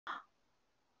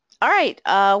All right,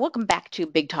 welcome back to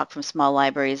Big Talk from Small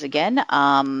Libraries again.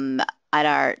 At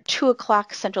our 2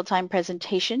 o'clock Central Time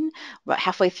presentation, about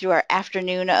halfway through our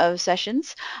afternoon of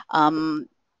sessions. Honoring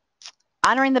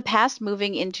the past,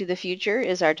 moving into the future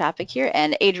is our topic here,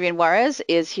 and Adriane Juarez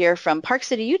is here from Park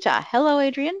City, Utah. Hello,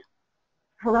 Adriane.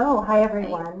 Hello, hi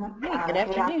everyone. Hey, good Good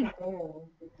afternoon. afternoon.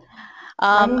 My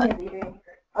Um, name is Adriane.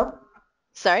 Oh,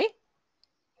 sorry?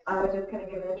 I was just going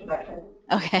to give an introduction.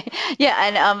 Okay. Yeah,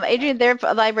 and Adriane, their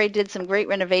library did some great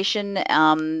renovation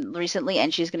recently,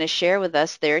 and she's going to share with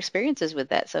us their experiences with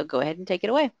that. So go ahead and take it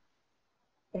away.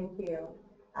 Thank you.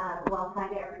 Well, hi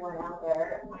to everyone out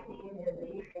there. My name is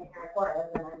Adriane Juarez,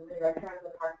 and I'm the director of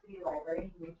the Park City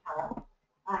Library in Utah.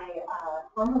 I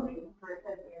formerly, for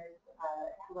 7 years,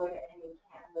 looked at any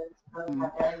canvas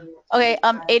out there. Okay,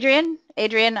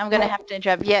 Adriane, I'm gonna have to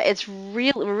interrupt. Yeah, it's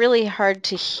really hard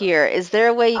to hear. Is there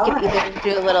a way you could either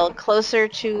do a little closer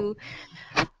to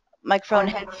microphone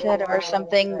headset or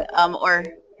something, or Is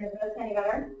this any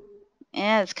better?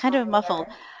 yeah, it's kind of muffled.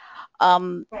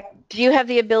 Um, do you have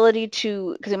the ability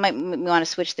to, because we want to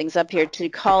switch things up here, to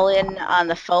call in on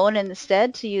the phone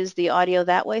instead to use the audio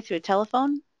that way through a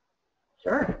telephone?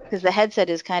 Sure. Because the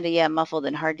headset is kind of, yeah, muffled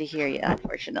and hard to hear you, Either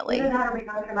unfortunately. that or we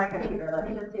go through my computer. Let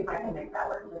me just see if I can make that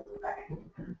work just a second.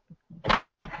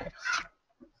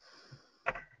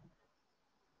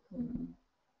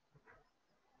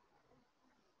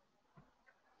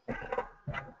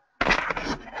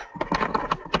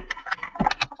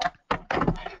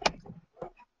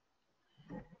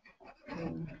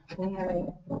 Can you hear me?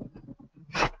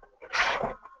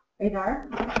 Are you there?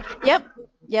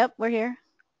 Yep, we're here.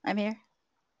 I'm here.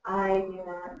 I do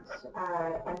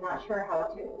not, I'm not sure how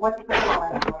to, what's the call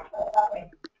in? That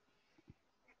way.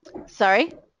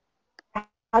 Sorry?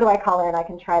 How do I call in? I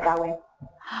can try it that way.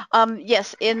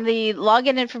 Yes, in the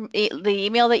the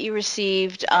email that you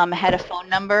received had a phone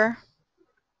number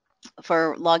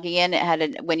for logging in. It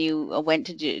had when you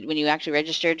when you actually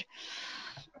registered.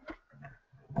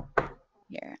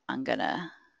 Here, I'm gonna.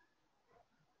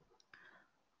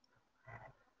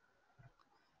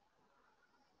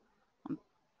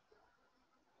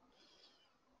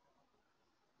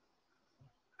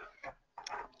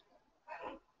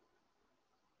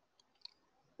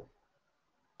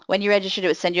 When you registered, it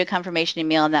would send you a confirmation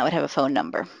email, and that would have a phone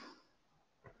number.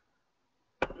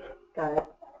 Got it.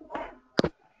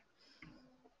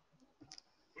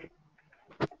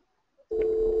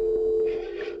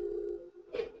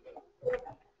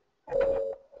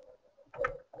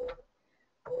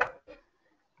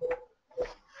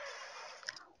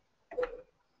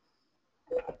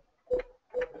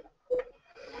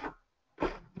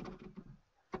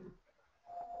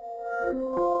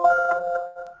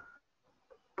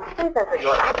 Please enter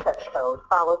your access code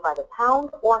followed by the pound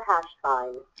or hash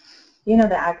sign. Do you know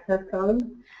the access code?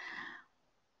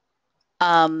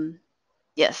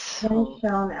 Yes. Pin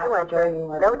shown after joining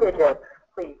with no digits.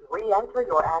 Please re-enter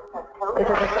your access code. Is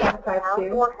it the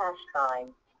pound or hash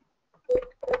sign?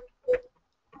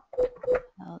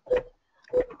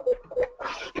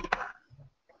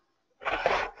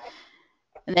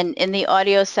 And then in the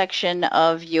audio section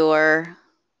of your...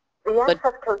 The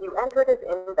access code you entered is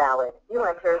invalid. You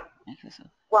entered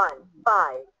 1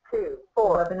 5 2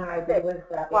 4 6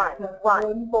 1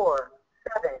 1 4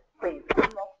 7. Please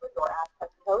re-enter your access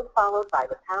code followed by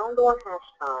the pound or hash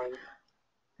sign.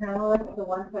 Pound to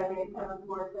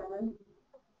 178-747.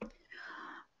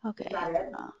 Okay.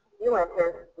 You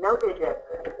entered no digits.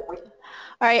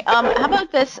 All right. How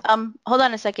about this? Hold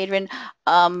on a sec, Adriane.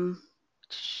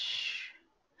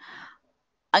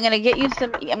 I'm gonna get you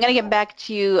some. I'm gonna get back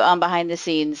to you behind the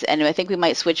scenes, and I think we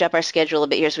might switch up our schedule a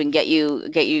bit here so we can get you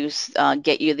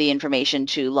the information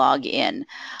to log in.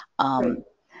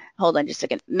 Hold on just a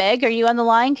second. Meg, are you on the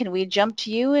line? Can we jump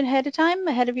to you ahead of time,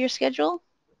 ahead of your schedule?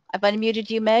 I've unmuted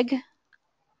you, Meg.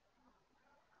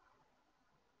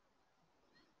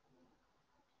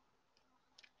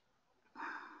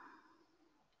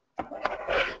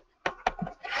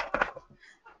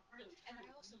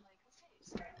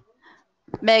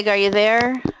 Meg, are you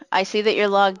there? I see that you're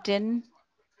logged in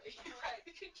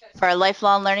for our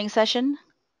lifelong learning session.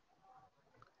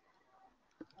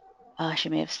 Oh, she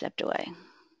may have stepped away.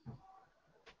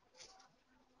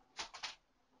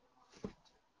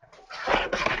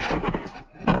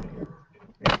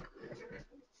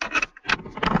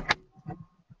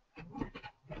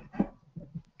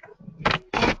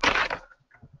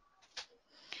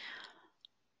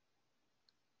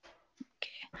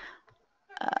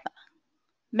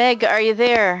 Meg, are you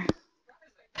there?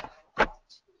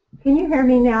 Can you hear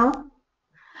me now?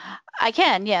 I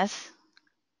can, yes.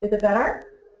 Is it better?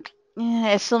 Yeah,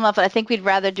 it's still muffled. I think we'd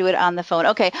rather do it on the phone.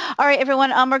 Okay. All right,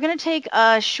 everyone. We're going to take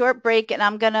a short break, and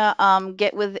I'm going to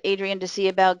get with Adriane to see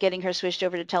about getting her switched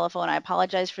over to telephone. I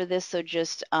apologize for this, so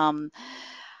just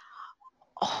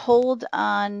hold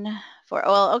on for.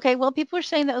 Well, okay. Well, people are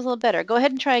saying that was a little better. Go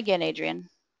ahead and try again, Adriane.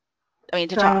 I mean,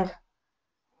 to Try talk.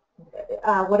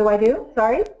 and, what do I do?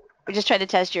 Sorry? We're just trying to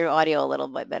test your audio a little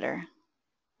bit better.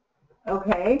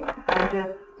 Okay. I'm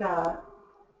just,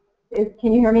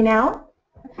 can you hear me now?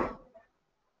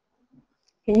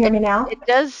 Can you hear me now? It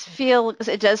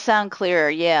does sound clearer.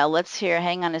 Yeah, let's hear.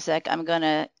 Hang on a sec. I'm going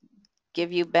to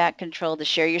give you back control to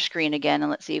share your screen again,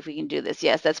 and let's see if we can do this.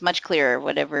 Yes, that's much clearer,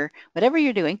 whatever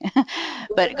you're doing.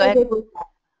 But go I ahead. did was,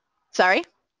 Sorry?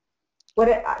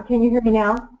 can you hear me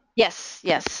now? Yes.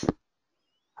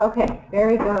 Okay,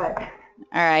 very good.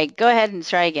 All right, go ahead and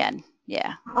try again.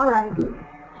 Yeah. All right.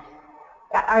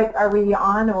 Are we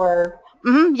on or?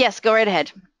 Yes, go right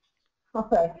ahead.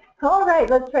 Okay. All right,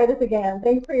 let's try this again.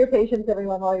 Thanks for your patience,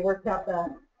 everyone, while we worked out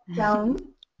the sound.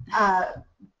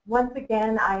 Once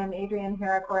again, I am Adriane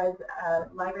Herrick, Juarez,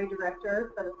 Library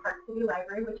Director for the Park City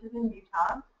Library, which is in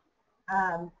Utah.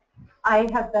 I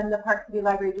have been the Park City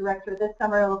Library Director. This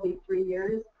summer it will be 3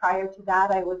 years. Prior to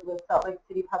that, I was with Salt Lake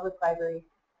City Public Library.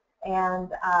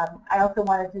 And I also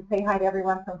wanted to say hi to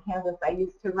everyone from Kansas. I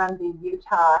used to run the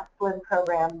Utah SLIM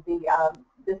program, the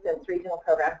Distance Regional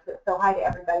Program. So hi to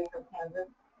everybody from Kansas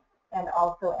and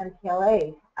also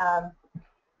MPLA.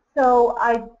 So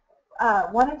I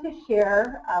wanted to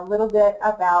share a little bit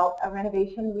about a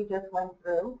renovation we just went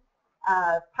through.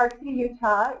 Park City,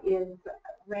 Utah is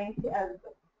ranked as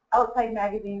Outside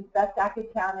Magazine's Best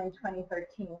Active Town in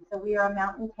 2013. So we are a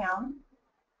mountain town.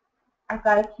 I've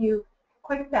got a few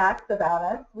quick facts about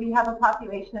us. We have a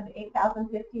population of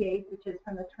 8,058, which is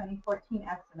from the 2014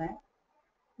 estimate.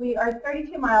 We are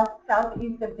 32 miles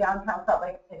southeast of downtown Salt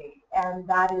Lake City, and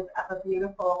that is up a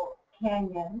beautiful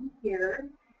canyon here.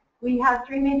 We have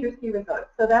 3 major ski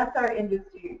resorts, so that's our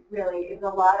industry, really, is a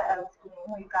lot of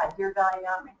skiing. We've got Deer Valley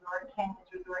Mountain Resort, Canyons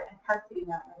Resort, and Park City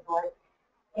Mountain Resort.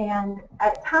 And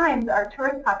at times, our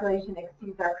tourist population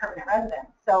exceeds our permanent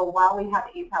residents. So while we have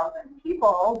 8,000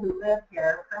 people who live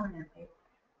here permanently,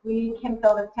 we can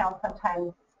fill this town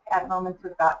sometimes at moments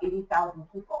with about 80,000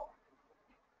 people.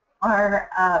 Our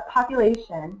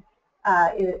population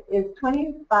is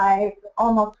 25,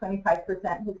 almost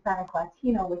 25% Hispanic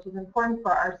Latino, which is important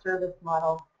for our service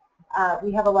model.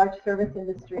 We have a large service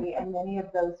industry, and many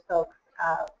of those folks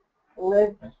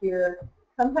live here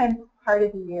sometimes part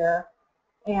of the year,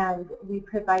 and we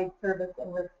provide service,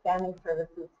 and we're expanding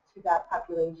services to that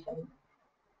population.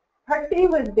 Park City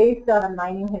was based on a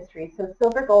mining history, so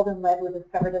silver, gold, and lead were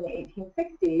discovered in the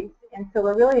 1860s, and so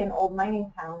we're really an old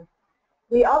mining town.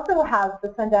 We also have the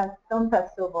Sundance Film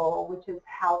Festival, which is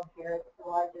held here. It's the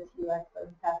largest U.S.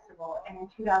 film festival, and in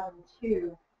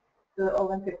 2002, the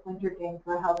Olympic Winter Games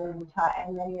were held in Utah,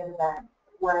 and many events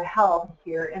were held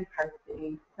here in Park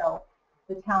City, so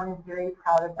the town is very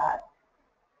proud of that.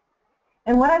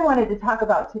 And what I wanted to talk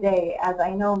about today, as I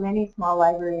know many small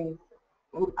libraries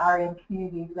are in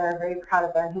communities that are very proud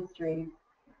of their histories,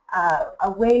 a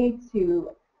way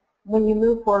to, when you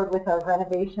move forward with a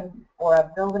renovation or a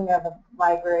building of a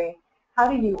library, how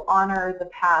do you honor the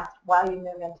past while you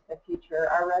move into the future?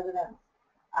 Our residents,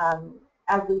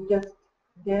 as we just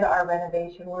did our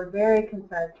renovation, we're very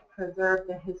concerned to preserve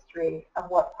the history of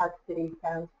what Park City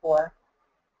stands for.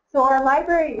 So our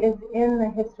library is in the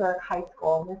historic high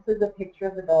school. This is a picture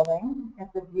of the building.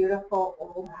 It's a beautiful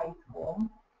old high school,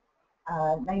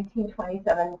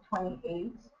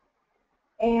 1927-28.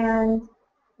 And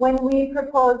when we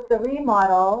proposed the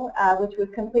remodel, which was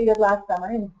completed last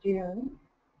summer in June,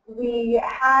 we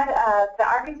had the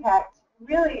architect,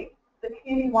 really the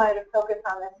community wanted to focus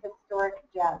on this historic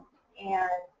gem.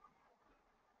 And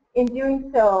in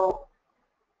doing so,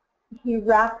 he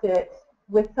wrapped it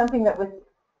with something that was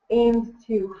aimed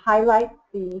to highlight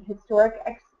the historic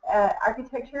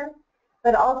architecture,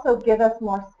 but also give us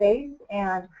more space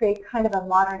and create kind of a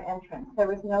modern entrance. There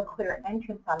was no clear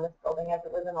entrance on this building as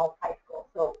it was an old high school.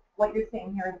 So what you're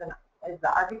seeing here is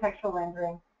the architectural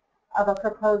rendering of a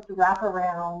proposed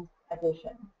wraparound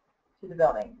addition to the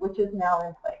building, which is now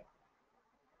in place.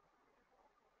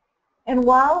 And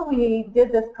while we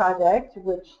did this project,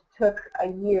 which took a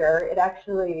year, it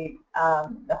actually,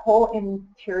 the whole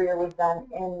interior was done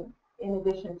in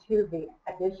addition to the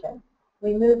addition.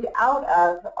 We moved out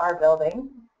of our building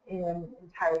in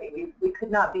entirety. We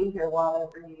could not be here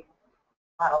while we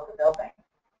remodeled the building.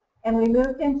 And we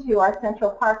moved into our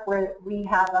Central Park where we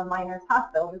have a miners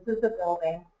hospital. This is a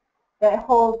building that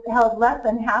held less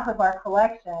than half of our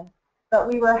collection, but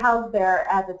we were housed there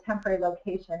as a temporary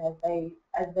location as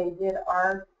they did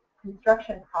our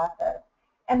construction process.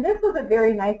 And this was a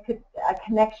very nice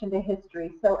connection to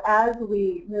history. So as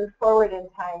we moved forward in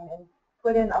time and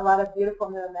put in a lot of beautiful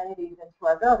new amenities into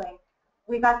our building,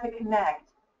 we got to connect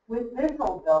with this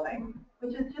old building,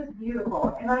 which is just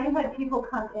beautiful. And I had people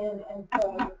come in and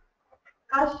say,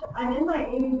 gosh, I'm in my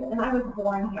 80s and I was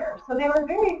born here. So they were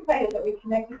very excited that we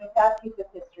connected with that piece of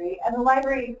history. And the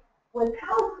library was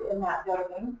housed in that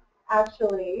building,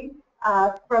 actually,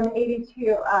 from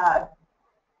 82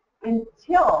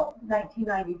 until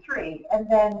 1993. And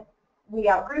then we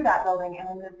outgrew that building and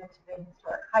we moved into the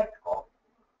historic high school.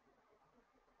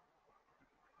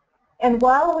 And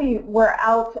while we were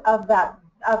out of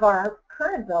our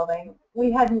current building,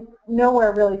 we had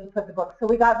nowhere really to put the books. So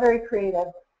we got very creative.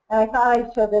 And I thought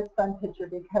I'd show this fun picture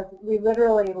because we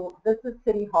literally, this is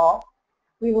City Hall.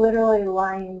 We literally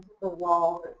lined the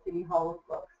walls at City Hall with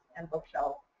books and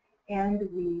bookshelves. And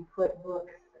we put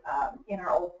books in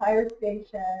our old fire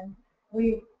station.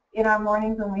 In our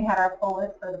mornings when we had our pull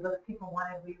list for the books people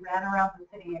wanted, we ran around the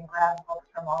city and grabbed books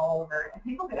from all over. And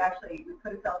people could actually, we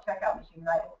put a self-checkout machine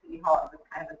right in City Hall. It was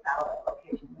kind of a satellite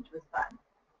location, which was fun.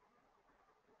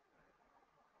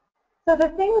 So the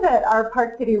thing that our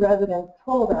Park City residents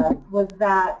told us was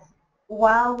that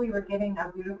while we were getting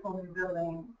a beautiful new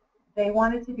building, they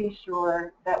wanted to be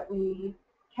sure that we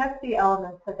kept the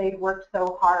elements that they'd worked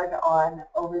so hard on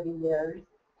over the years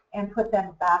and put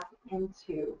them back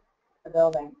into the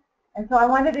building. And so I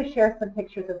wanted to share some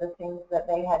pictures of the things that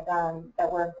they had done that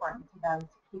were important to them to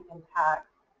keep intact.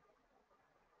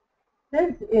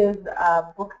 This is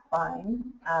a book spine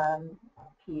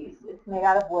piece. It's made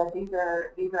out of wood. These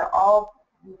are all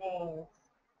names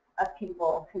of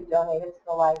people who donated to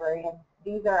the library, and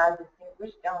these are our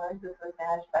distinguished donors. This was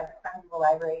managed by the Friends of the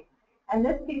Library. And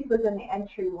this piece was in the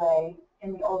entryway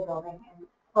in the old building, and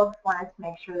folks wanted to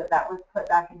make sure that that was put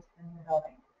back into the new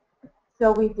building.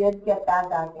 So we did get that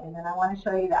back in, and I want to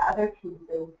show you the other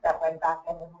pieces that went back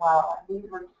in as well. And these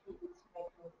were key to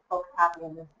making folks happy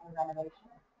in this new renovation.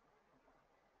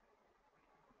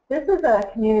 This is a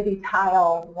community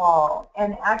tile wall,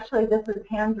 and actually this is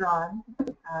hand-drawn.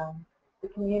 The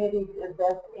community did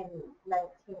this in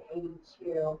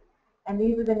 1982, and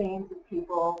these are the names of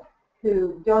people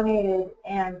who donated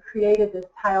and created this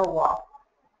tile wall.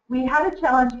 We had a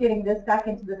challenge getting this back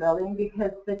into the building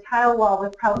because the tile wall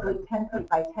was probably 10 feet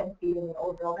by 10 feet in the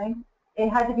old building. It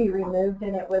had to be removed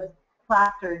and it was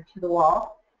plastered to the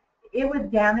wall. It was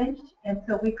damaged, and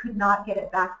so we could not get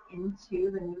it back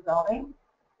into the new building.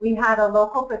 We had a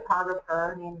local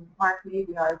photographer named Mark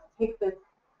Maziar take this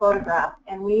photograph,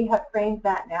 and we have framed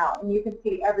that now, and you can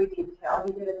see every detail.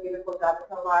 He did a beautiful job.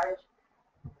 It's a large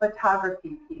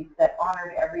photography piece that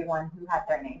honored everyone who had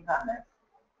their names on this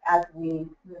as we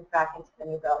moved back into the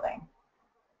new building.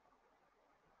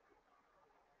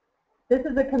 This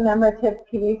is a commemorative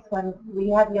piece when we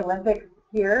had the Olympics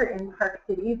here in Park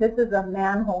City. This is a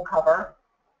manhole cover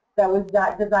that was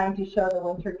designed to show the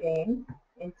Winter Games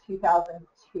in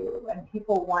 2002, and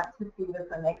people want to see this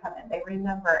when they come in. They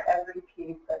remember every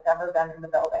piece that's ever been in the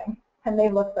building, and they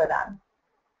look for them.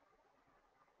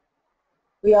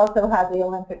 We also have the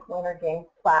Olympic Winter Games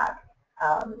plaque,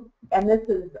 and this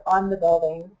is on the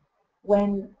building.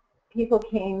 When people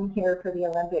came here for the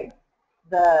Olympics,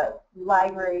 the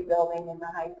library building in the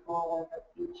high school was a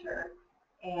feature,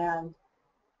 and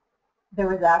there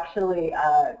was actually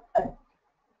a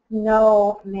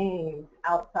snow maze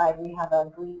outside. We have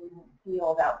a green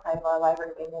field outside of our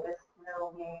library. They made a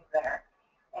snow maze there.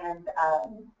 And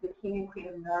the King and Queen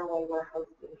of Norway were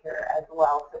hosted here as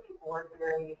well. So people were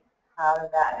very proud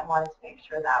of that and wanted to make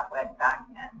sure that went back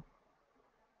in.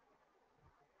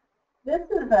 This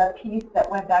is a piece that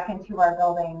went back into our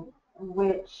building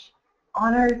which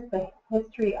honors the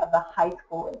history of the high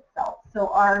school itself. So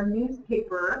our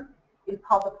newspaper is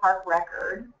called the Park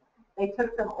Record. They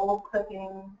took some old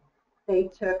clippings. They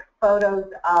took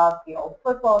photos of the old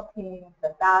football team,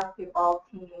 the basketball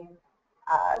team,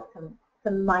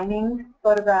 some mining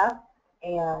photographs,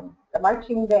 and the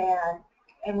marching band,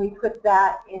 and we put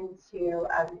that into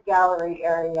a gallery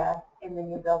area in the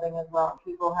new building as well.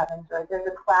 People have enjoyed. There's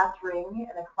a class ring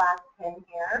and a class pin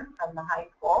here from the high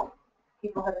school.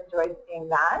 People have enjoyed seeing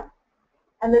that.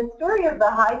 And the story of the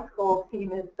high school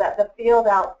team is that the field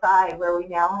outside where we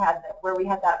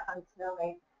had that fun snow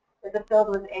maze, that the field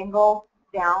was angled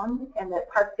down, and that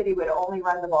Park City would only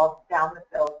run the ball down the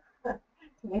field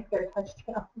to make their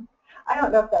touchdown. I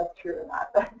don't know if that's true or not,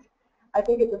 but I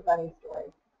think it's a funny story.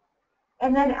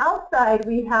 And then outside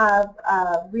we have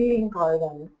a reading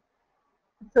garden.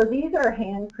 So these are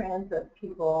handprints of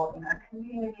people in our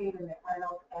community, the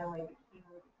McReynolds family, the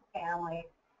family.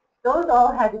 Those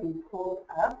all had to be pulled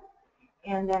up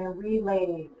and then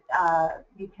relayed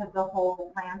because the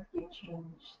whole landscape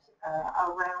changed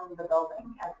around the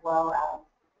building as well as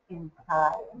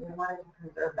inside. And we wanted to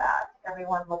preserve that.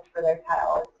 Everyone looked for their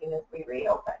tile as soon as we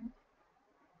reopened.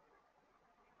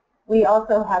 We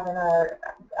also have in our,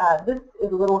 this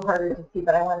is a little harder to see,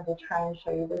 but I wanted to try and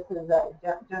show you. This is a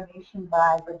donation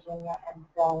by Virginia and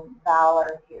Ben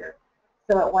Valor here.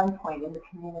 So at one point in the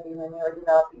community when they were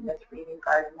developing this reading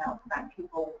garden out front,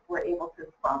 people were able to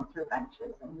sponsor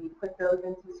benches, and we put those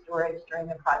into storage during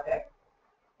the project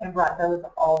and brought those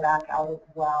all back out as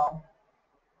well.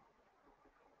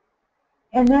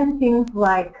 And then things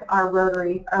like our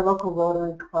Rotary, our local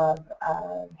Rotary Club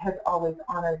has always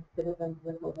honored citizens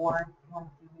with awards once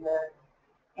a year.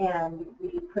 And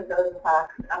we put those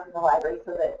plaques up in the library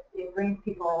so that it brings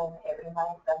people in, it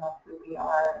reminds them of who we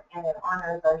are, and it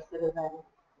honors our citizens.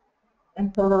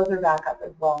 And so those are back up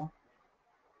as well.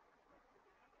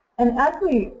 And as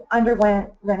we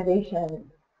underwent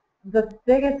renovation, the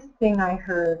biggest thing I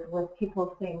heard was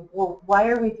people saying, well, why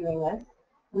are we doing this?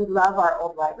 We love our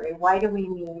old library. Why do we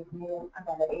need new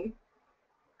amenities?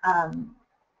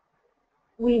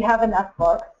 We have enough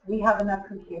books. We have enough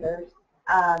computers.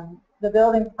 The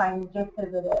building's fine just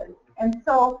as it is. And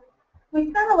so we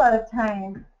spent a lot of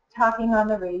time talking on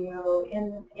the radio,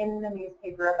 in the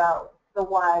newspaper about the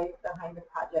whys behind the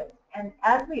project. And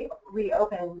as we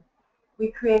reopened,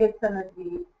 we created some of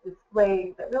these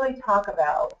displays that really talk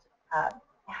about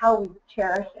how we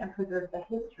cherished and preserved the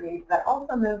history, but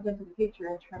also moved into the future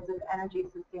in terms of energy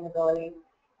sustainability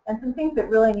and some things that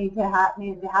really needed to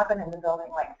happen in the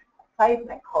building, like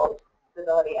seismic cold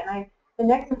stability. And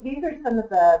these are some of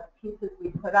the pieces we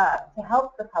put up to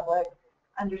help the public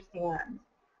understand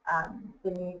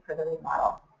the need for the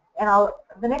remodel. And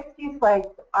the next few slides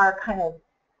are kind of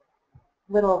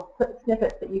little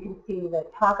snippets that you can see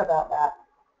that talk about that.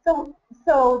 So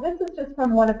this is just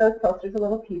from one of those posters, a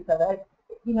little piece of it.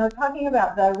 You know, talking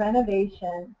about the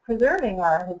renovation, preserving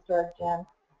our historic gem.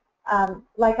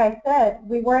 Like I said,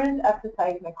 we weren't up to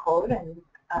seismic code,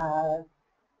 and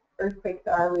earthquakes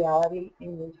are a reality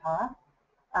in Utah.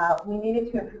 We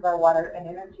needed to improve our water and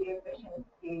energy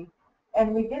efficiency,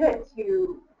 and we did it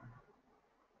to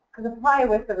comply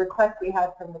with the request we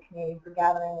had from the community for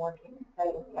gathering, working, and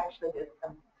studying. We actually did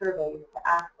some surveys to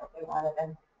ask what they wanted,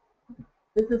 and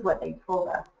this is what they told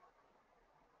us.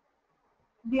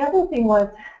 The other thing was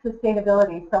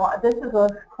sustainability. So this is a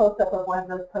close-up of one of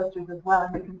those posters as well,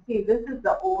 and you can see this is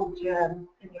the old gym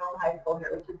in the old high school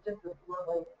here, which is just this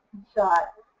lovely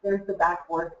shot. There's the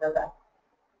backboard for the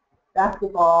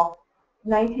basketball,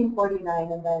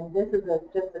 1949, and then this is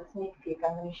just a sneak peek.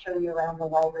 I'm going to show you around the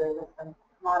library with some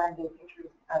modern-day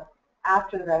pictures of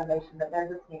after the renovation, but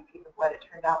there's a sneak peek of what it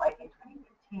turned out like in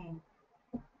 2015.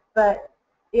 But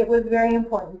it was very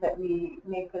important that we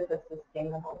make this a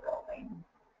sustainable building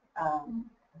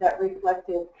that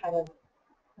reflected kind of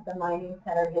the mining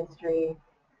center history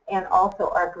and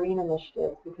also our green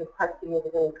initiatives, because Park City is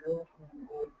a very green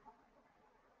community.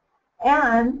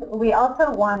 And we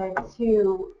also wanted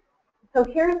to, so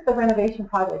here's the renovation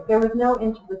project. There was no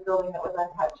inch of this building that was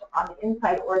untouched on the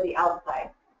inside or the outside.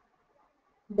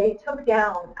 They took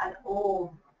down an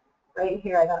old, right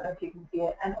here, I don't know if you can see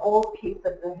it, an old piece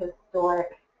of the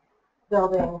historic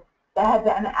building that had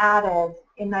been added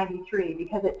in '93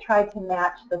 because it tried to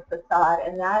match the facade,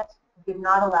 and that did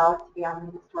not allow it to be on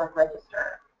the historic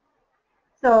register.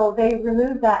 So they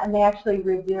removed that, and they actually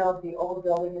revealed the old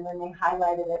building, and then they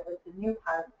highlighted it with the new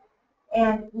part.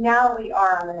 And now we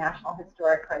are on the National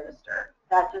Historic Register.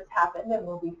 That just happened, and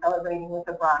we'll be celebrating with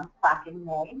a bronze plaque in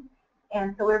May.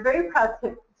 And so we're very proud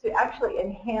to actually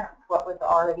enhance what was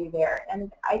already there.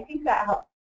 And I think that helps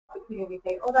the community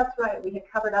say, oh, that's right, we had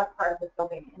covered up part of this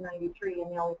building in '93,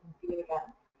 and now we can see it again.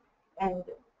 And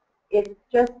it's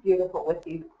just beautiful with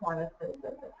these cornices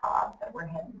at the top that were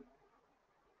hidden.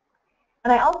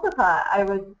 And I also thought I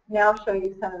would now show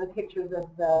you some of the pictures of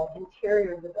the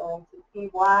interior of the building to see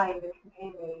why the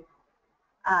community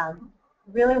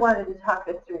really wanted to talk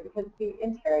this through, because the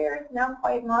interior is now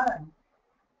quite modern.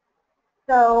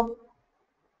 So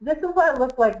this is what it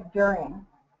looked like during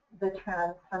the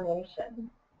transformation.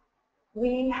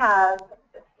 We have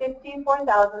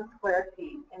 54,000 square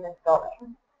feet in this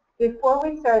building. Before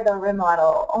we started the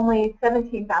remodel, only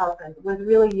 17,000 was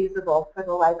really usable for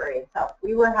the library itself.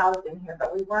 We were housed in here,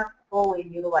 but we weren't fully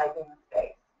utilizing the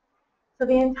space. So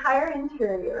the entire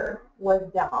interior was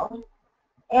demoed.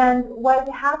 And what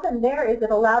happened there is it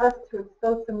allowed us to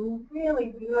expose some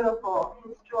really beautiful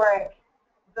historic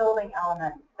building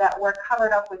elements that were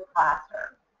covered up with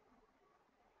plaster.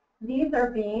 These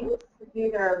are beams.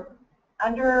 These are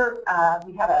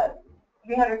we have a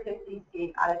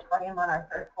 350-seat auditorium on our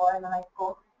third floor in the high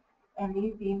school, and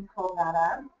these beams hold that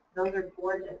up. Those are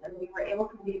gorgeous, and we were able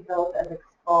to leave those as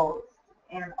exposed,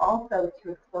 and also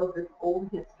to expose this old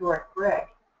historic brick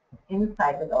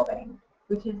inside the building,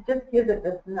 which just gives it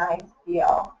this nice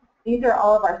feel. These are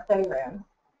all of our study rooms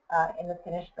in the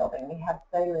finished building. We have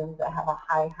study rooms that have a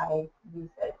high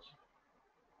usage.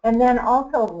 And then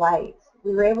also light.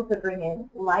 We were able to bring in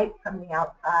light from the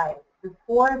outside.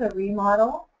 Before the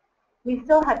remodel, we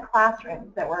still had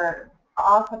classrooms that were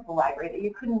off of the library that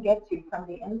you couldn't get to from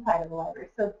the inside of the library.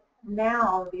 So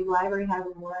now the library has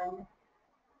one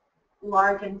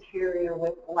large interior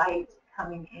with light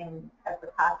coming in as the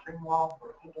classroom walls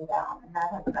were taken down, and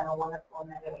that has been a wonderful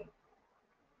amenity.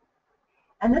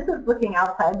 And this is looking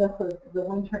outside. This was the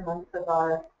winter months of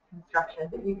our construction,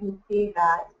 but you can see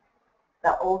that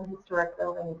the old historic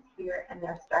building is here, and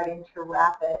they're starting to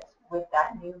wrap it with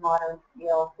that new modern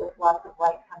feel with lots of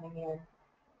light coming in.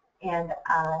 And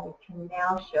I can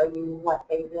now show you what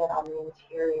they did on the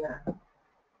interior.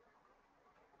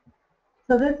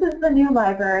 So this is the new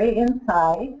library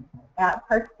inside at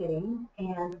Park City,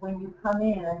 and when you come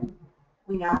in,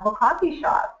 we now have a coffee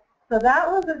shop. So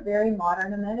that was a very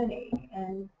modern amenity,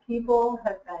 and people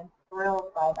have been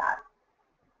thrilled by that.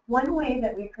 One way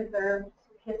that we preserved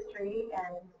history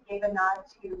and gave a nod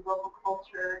to local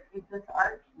culture is this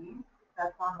art piece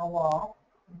that's on the wall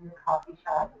in the coffee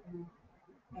shop in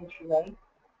entryway.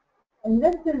 And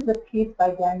this is a piece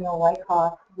by Daniel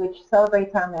Wyckoff, which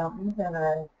celebrates our mountains and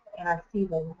our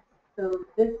seasons. So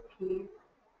this piece,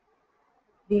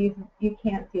 you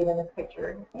can't see it in this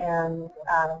picture, and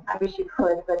I wish you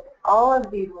could, but all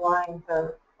of these lines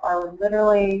are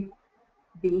literally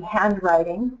the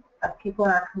handwriting of people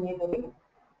in our community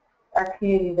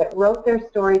that wrote their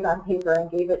stories on paper and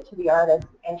gave it to the artist,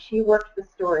 and she worked the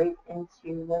stories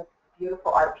into this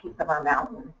beautiful art piece of our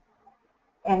mountains.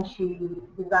 And she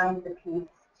designed the piece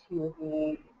to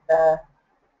be the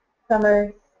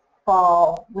summer,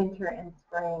 fall, winter, and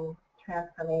spring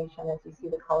transformation as you see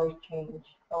the colors change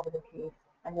over the piece.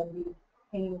 And then these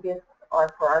hanging discs are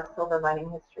for our silver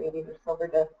mining history. These are silver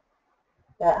discs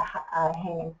that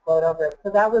hang and float over it.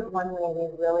 So that was one way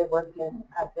we really worked in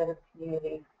a bit of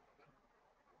community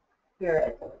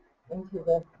spirit into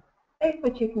this space,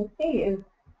 which you can see is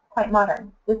quite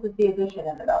modern. This is the addition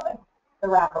in the building, the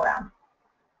wraparound.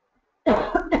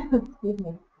 Excuse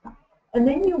me. And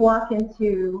then you walk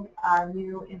into our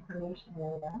new information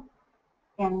area,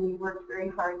 and we worked very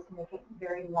hard to make it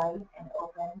very light and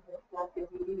open. It's not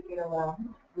easy to get around.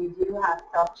 We do have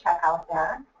self-checkout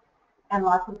there, and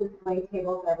lots of display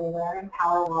tables everywhere, and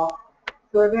power walls.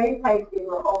 So we're very excited to be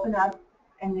able to open up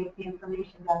and make the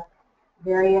information desk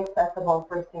very accessible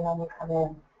first thing when you come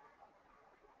in.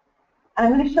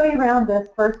 I'm going to show you around this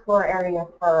first floor area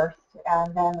first,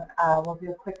 and then we'll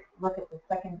do a quick look at the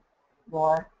second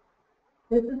floor.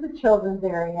 This is the children's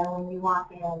area. When you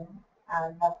walk in,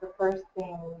 that's the first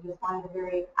thing. We just wanted a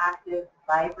very active,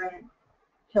 vibrant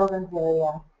children's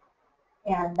area,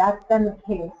 and that's been the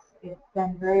case. It's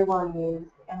been very well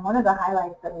used, and one of the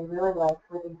highlights that we really liked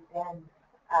were these bins.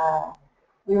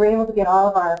 We were able to get all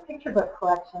of our picture book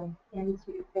collections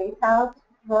into face-out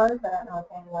drawers. I don't know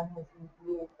if anyone has used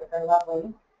these, but they're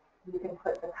lovely. You can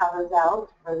put the covers out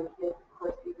for the kids. Of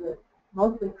course, these are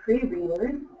mostly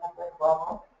pre-readers at this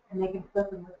level, and they can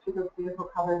flip and look through those beautiful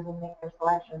colors and make their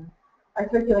selections. Our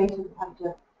circulations have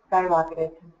just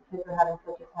skyrocketed because kids are having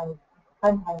such a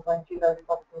fun time going through those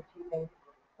books and choosing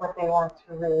what they want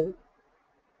to read.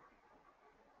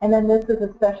 And then this is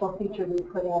a special feature we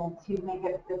put in to make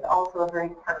it also a very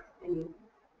Park City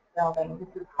building.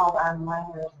 This is called our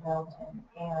Miners Mountain,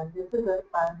 and this is a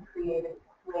fun, creative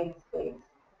play space.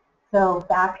 So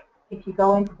back, if you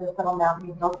go into this little mountain,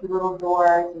 you go through little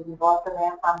doors, you go up the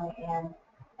ramp on the end,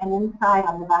 and inside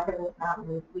on the back of this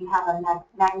mountain, we have a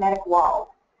magnetic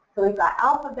wall. So we've got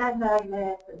alphabet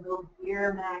magnets and little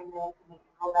gear magnets, and you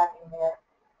can go back in there,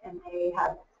 and they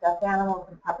have stuffed animals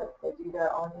and puppets that do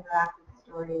their own interactive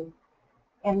stories.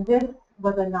 And this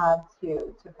was a nod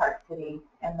to Park City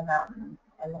and the mountains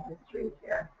and the history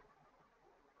here.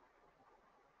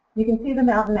 You can see the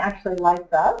mountain actually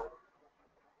lights up.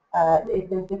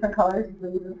 There's different colors,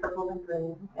 blues and purples and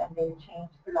greens, and they change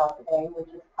throughout the day, which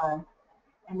is fun.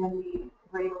 And then we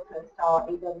were able to install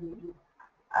AWE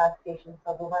stations,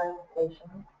 so the learning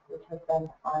stations, which has been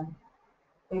fun.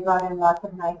 They brought in lots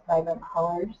of nice, vibrant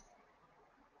colors.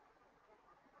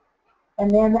 And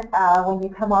then when you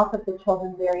come off of the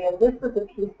children's area, this was a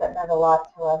piece that meant a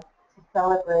lot to us to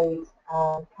celebrate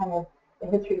kind of the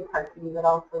history of Park City, but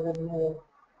also the new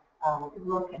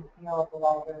look and feel of the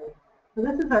library. So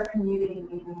this is our community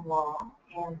meeting wall,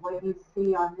 and what you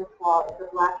see on this wall is a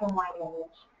black and white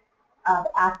image of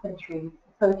aspen trees.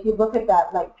 So if you look at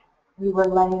that like you were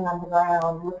laying on the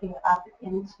ground looking up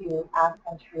into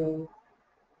aspen trees,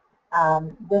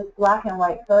 this black and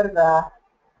white photograph,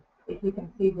 if you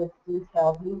can see this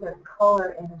detail, these are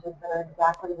color images that are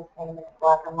exactly the same as the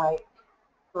black and white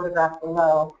photograph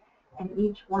below. And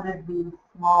each one of these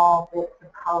small bits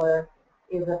of color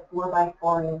is a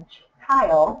 4x4-inch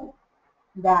tile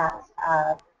that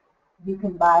you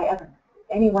can buy,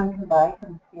 anyone can buy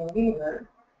from the community, or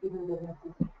even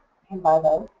businesses can buy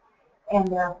those. And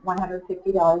they're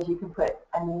 $150. You can put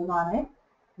a name on it.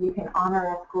 You can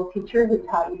honor a school teacher who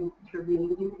taught you to read.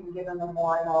 You can give a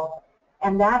memorial.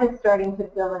 And that is starting to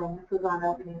fill in. This was on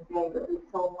opening day, but we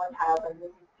sold more tiles, and this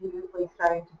is beautifully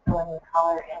starting to fill in with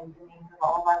color, and the names of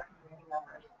all of our community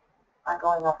members are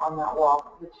going up on that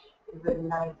wall, which is a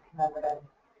nice commemorative.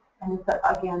 And this,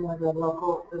 again, was a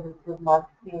local, this was Mark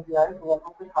Nazier, the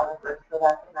local photographer, so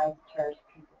that's a nice cherished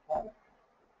piece of head.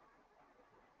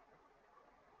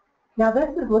 Now this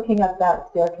is looking up that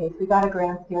staircase. We got a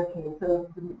grand staircase. So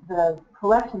the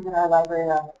collections in our library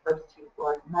are on the first two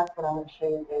floors, and that's what I'm going to show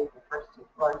you today, the first two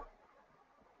floors.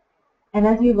 And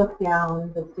as you look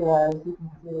down the stairs, you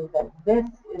can see that this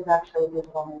is actually a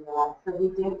digital media. So we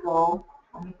did go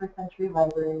 21st Century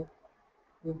Library.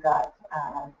 We've got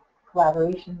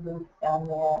collaboration booths down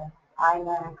there,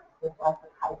 IMAX with lots of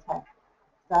high-tech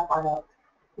stuff on it.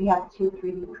 We have 2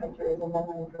 3D printers, and then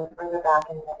when we go further back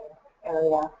in the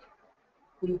area,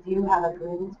 we do have a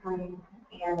green screen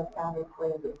and a sound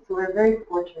recording booth. So we're very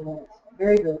fortunate,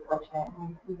 very, very fortunate,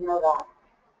 and we know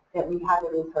that we have the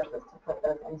resources to put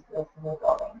those into this new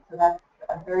building. So that's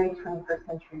a very 21st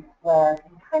century flair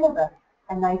and kind of a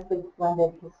nicely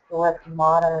blended historic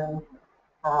modern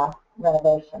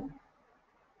renovation.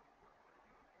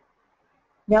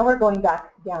 Now we're going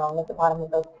back down at the bottom of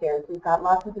those stairs. We've got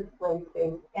lots of display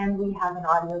space, and we have an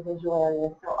audio-visual area,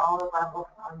 so all of our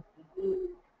books on CD,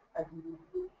 our DVD.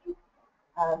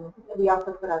 We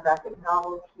also put our graphic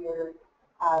novels here.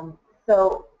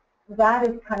 So that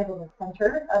is kind of in the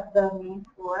center of the main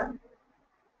floor.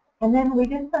 And then we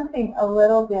did something a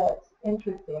little bit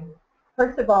interesting.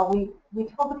 First of all, we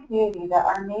told the community that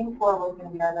our main floor was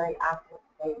going to be our very active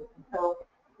space. And so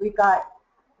we've got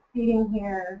seating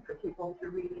here for people to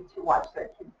read, to watch their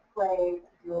kids play,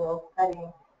 to do a little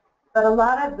studying. But a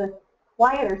lot of the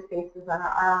quieter spaces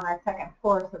are on our second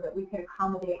floor so that we could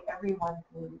accommodate everyone's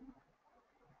needs.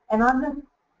 And on this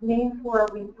main floor,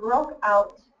 we broke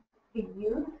out the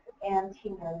youth and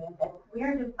teen areas, and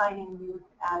we're defining youth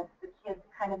as the kids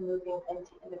kind of moving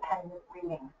into independent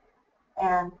reading,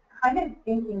 and kind of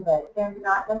thinking that they're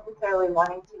not necessarily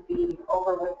wanting to be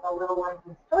over with the little ones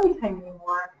in story time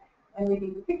anymore and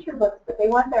reading picture books, but they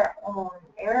want their own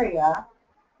area.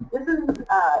 This is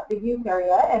the youth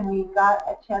area, and we got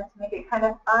a chance to make it kind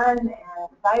of fun and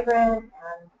vibrant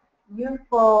and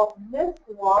youthful. This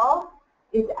wall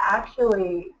is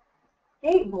actually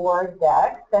skateboard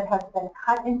decks that have been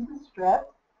cut into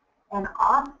strips and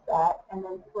offset and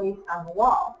then placed on the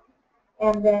wall.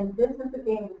 And then this is the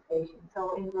gaming station.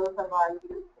 So in both of our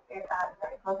youth,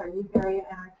 both our youth area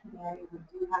and our teen area, we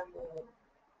do have gaming.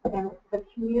 And the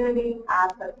community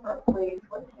assets are a place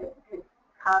where kids could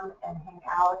come and hang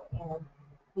out and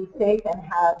be safe and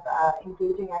have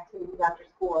engaging activities after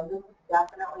school. And this is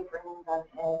definitely bringing them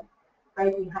in.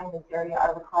 Right behind this area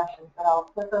are the collections, but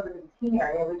I'll flip over to the teen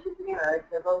area, which is mirrored.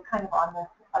 They're both kind of on the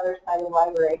other side of the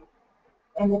library.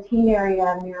 And the teen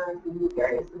area mirrors the youth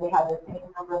area, so they have the same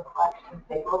number of collections.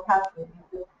 They both have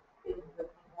movies. This is the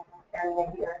area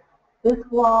here. This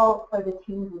wall for the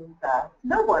teens is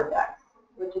snowboard decks,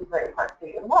 which is very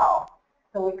park-free as well.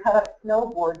 So we cut up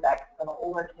snowboard decks for the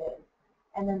older kids.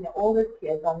 And then the older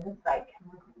kids on this side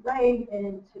can look right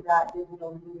into that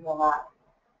digital media lab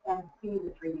and see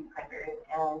the 3D printers.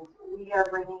 And we are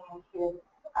bringing in kids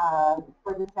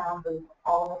for the sound booth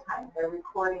all the time. They're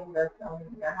recording, they're filming,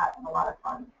 they're having a lot of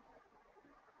fun.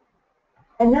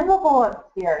 And then we'll go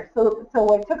upstairs. So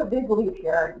I took a big leap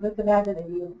here. Just imagine that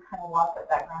you kind of walk up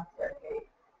that ground staircase.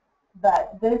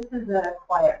 But this is a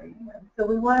quiet reading room. So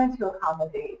we wanted to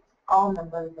accommodate all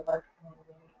members of our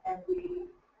community. And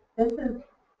this is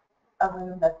a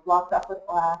room that's blocked up with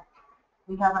glass.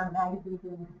 We have our magazines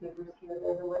and newspapers here.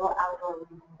 There's a little outdoor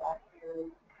reading back here.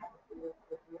 You can kind of see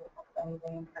the beautiful sunny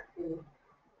day in Park City.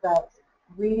 But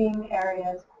reading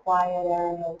areas, quiet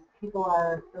areas, people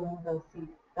are filling those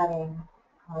seats, studying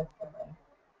constantly.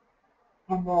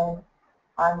 And then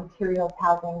our materials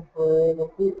housing for this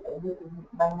is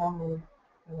by no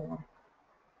means,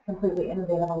 completely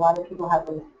innovative. A lot of people have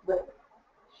these split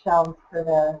shelves for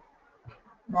their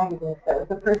magazines. So it was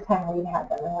the first time we had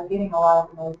them, and we're getting a lot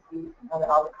of nice views now that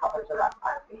all the covers are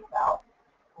faced out.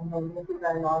 And then this is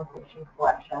our nonfiction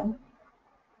collection.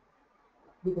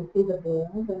 You can see the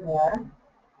bins in there.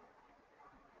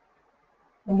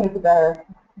 And here's a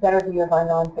better view of our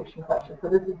nonfiction collection. So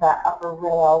this is that upper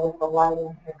rail with the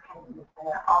lighting here kind of in the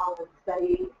center. All the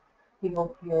study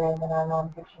tables here, and then our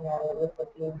nonfiction area with the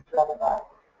themes threaded up.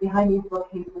 Behind these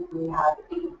bookcases, we have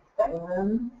 8 study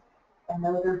rooms, and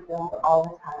those are filled all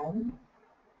the time.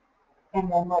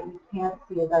 And then what you can't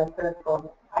see is our third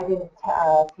floor. I didn't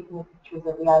take any pictures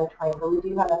of the auditorium, but we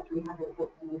do have a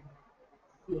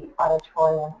 350-seat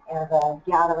auditorium and a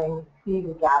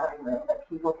community gathering room that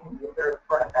people can reserve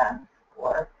for events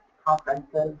or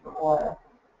conferences or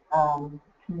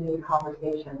community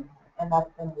conversations, and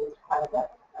that's been used quite a bit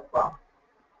as well.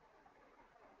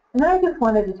 And then I just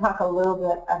wanted to talk a little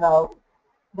bit about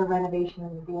the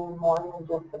renovation being more than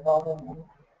just the building and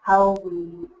how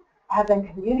we have been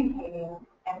communicating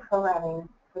and programming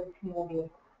with the community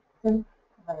since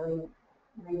the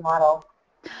remodel.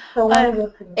 So one of the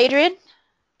things, Adriane,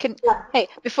 yeah. hey,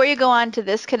 before you go on to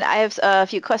this, can I have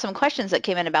some questions that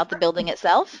came in about the building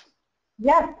itself?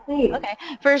 Yes, please. Okay.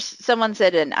 First, someone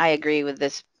said, and I agree with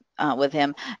this with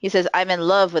him. He says, "I'm in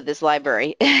love with this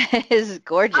library. It's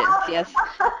gorgeous." Yes,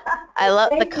 I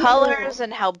love the colors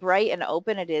and how bright and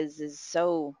open it is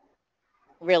so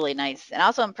really nice. And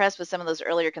also impressed with some of those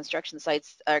earlier construction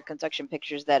sites or construction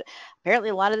pictures that apparently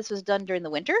a lot of this was done during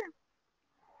the winter.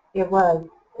 It was.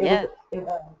 Yes. It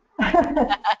was.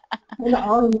 In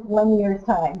all 1 year's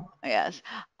time. Yes.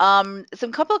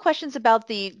 Some couple of questions about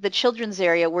the children's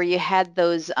area where you had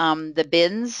those the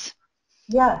bins.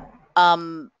 Yes.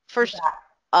 First,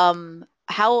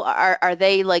 how are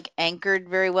they like anchored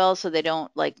very well so they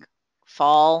don't like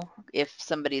fall if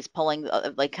somebody's pulling?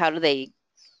 Like, how do they?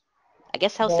 I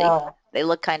guess how safe they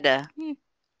look, kind of.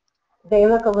 They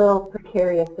look a little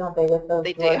precarious, don't they, with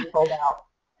those doors pulled out?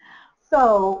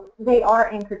 So they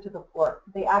are anchored to the floor.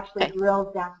 They actually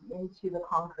drill down into the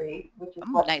concrete, which is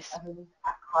what's underneath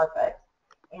that carpet,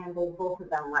 and they bolted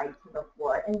them right to the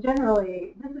floor. And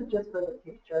generally, this is just for the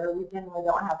future. We generally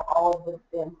don't have all of the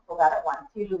bins pulled out at once.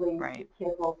 Usually, the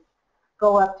kids will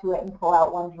go up to it and pull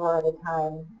out one drawer at a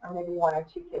time, or maybe 1 or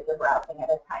 2 kids are browsing at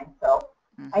a time. So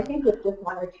I think with just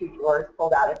 1 or 2 drawers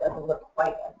pulled out, it doesn't look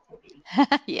quite as tippy.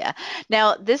 Yeah.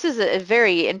 Now, this is a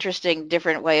very interesting,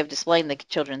 different way of displaying the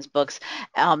children's books.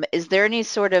 Is there any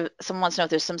sort of, someone wants to know if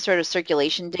there's some sort of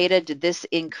circulation data. Did this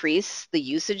increase the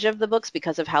usage of the books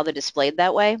because of how they're displayed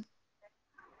that way?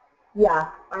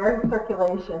 Yeah, our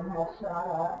circulation has shot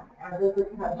up. Our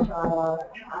visits have shot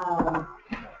up.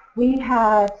 We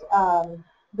had,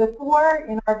 before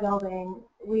in our building,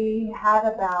 we had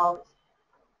about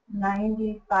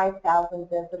 95,000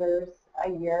 visitors a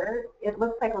year. It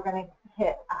looks like we're going to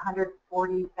hit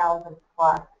 140,000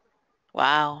 plus.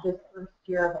 Wow. This first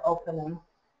year of opening.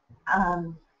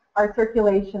 Our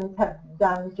circulations have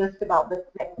done just about the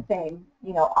same,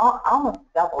 you know, almost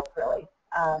doubled really.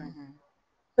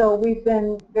 So we've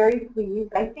been very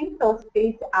pleased. I think those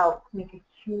spaced outs make a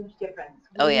huge difference.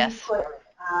 We put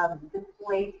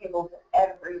display tables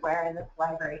everywhere in this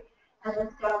library. And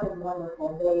the staff is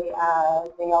wonderful. They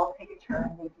all take a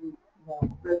turn. They do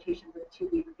rotations of 2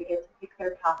 weeks. They get to pick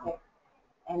their topics.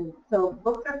 And so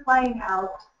books are flying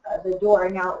out the door.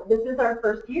 Now, this is our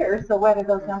first year, so whether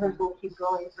those numbers will keep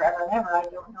growing forever and ever, I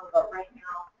don't know. But right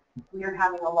now, we are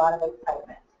having a lot of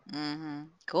excitement.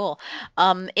 Cool.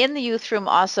 In the youth room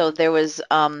also, there was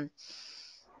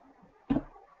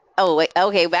oh, wait,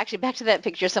 okay, actually back to that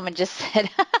picture someone just said,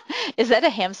 is that a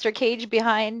hamster cage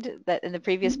behind that in the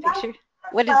previous picture?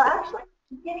 What is that? Actually,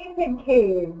 guinea pig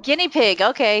cage. Guinea pig,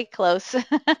 okay, close.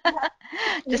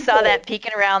 Just saw that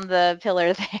peeking around the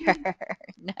pillar there.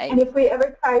 Nice. And if we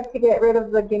ever tried to get rid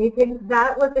of the guinea pigs,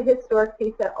 that was a historic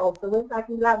piece that also was back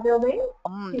in that building.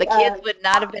 The kids would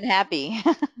not have been happy.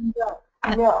 No.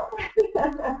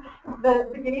 The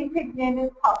guinea pig's name is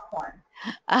Popcorn.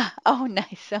 Oh,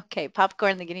 nice. Okay,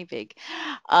 Popcorn the guinea pig.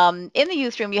 In the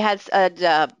youth room, you had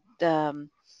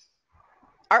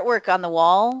artwork on the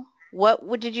wall.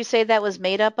 What did you say that was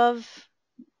made up of?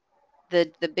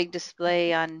 The big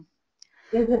display on.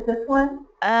 Is it this one?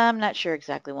 I'm not sure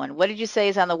exactly one. What did you say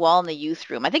is on the wall in the youth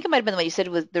room? I think it might have been the one you said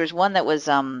was. There was one that was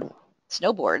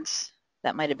snowboards.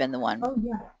 That might have been the one. Oh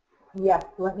yeah. Yes.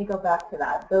 Let me go back to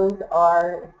that. Those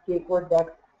are skateboard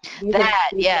decks.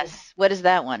 Yes. What is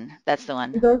that one? That's the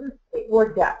one. Those are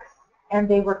skateboard decks, and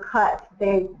they were cut.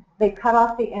 They cut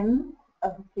off the ends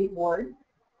of the skateboard.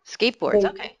 Skateboards.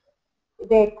 Okay.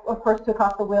 They of course took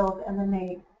off the wheels, and then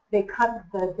they cut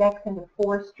the decks into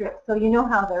 4 strips. So you know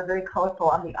how they're very colorful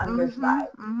on the underside.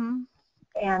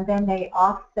 and then they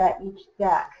offset each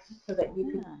deck so that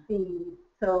you can see.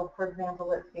 So, for example,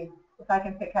 let's see if I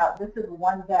can pick out. This is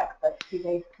one deck, but see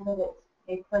they split it.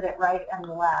 They split it right and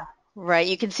left. Right.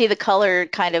 You can see the color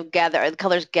kind of the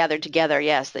colors gathered together.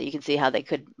 Yes, that you can see how they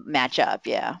could match up.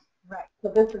 Yeah. Right. So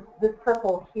this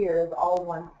purple here is all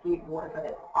one skateboard, but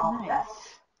it's offset.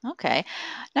 Nice. Okay,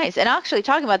 nice. And actually,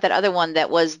 talking about that other one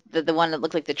that was the one that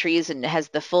looked like the trees and has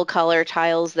the full color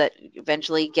tiles that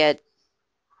eventually get,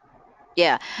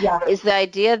 yeah. Is the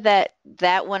idea that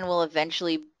that one will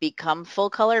eventually become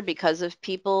full color because of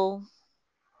people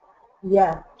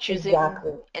choosing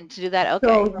and to do that? Okay.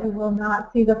 So you will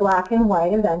not see the black and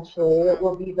white eventually. It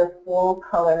will be the full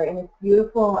color, and it's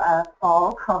beautiful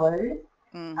fall colors.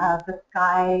 The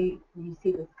sky, you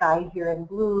see the sky here in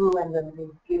blue, and then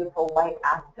these beautiful white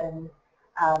aspen,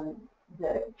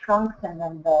 the trunks, and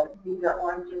then these are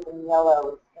oranges and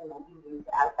yellows, and then you use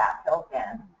as that fills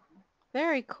in.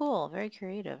 Very cool, very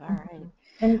creative. All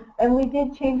right. And we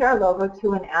did change our logo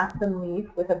to an aspen leaf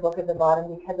with a book at the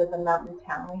bottom because as a mountain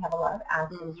town we have a lot of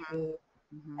aspen trees.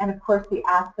 And of course the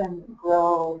aspen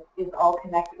grove is all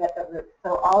connected at the roots.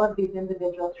 So all of these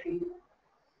individual trees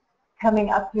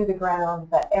coming up through the ground,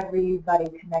 but everybody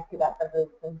connected at the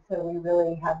roots. And so we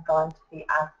really have gone to the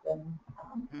aspen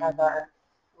as our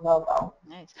logo.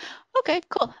 Nice. Okay,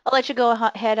 cool. I'll let you go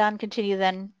ahead on continue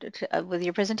then with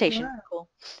your presentation. Sure. Cool.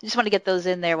 I just want to get those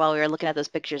in there while we were looking at those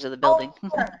pictures of the building. Oh,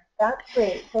 sure. That's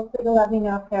great. Feel free to let me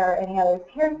know if there are any others.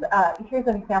 Here's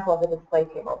an example of the display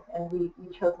tables, and we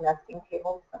chose nesting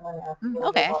tables. Someone asked me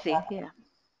Okay, I about see. that. Yeah.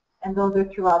 And those are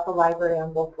throughout the library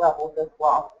on both levels as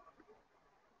well.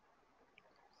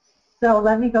 So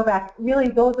let me go back. Really,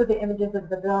 those are the images of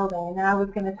the building. And now I was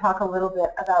going to talk a little bit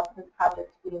about this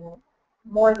project being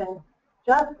more than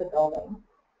just the building.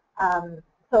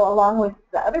 So along with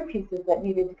the other pieces that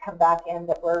needed to come back in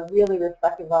that were really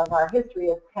reflective of our history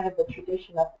is kind of the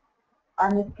tradition of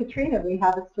our Miss Katrina. We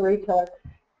have a storyteller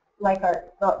like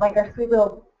our sweet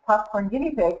little popcorn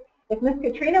guinea pig. If Miss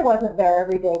Katrina wasn't there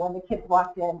every day when the kids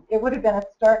walked in, it would have been a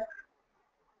stark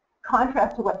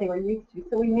contrast to what they were used to.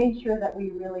 So we made sure that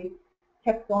we really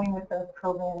kept going with those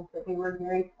programs that they were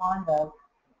very fond of.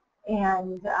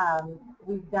 And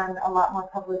we've done a lot more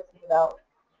publicity about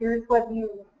here's what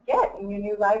you get in your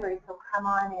new library, so come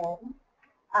on in.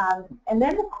 And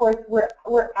then, of course,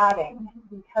 we're adding,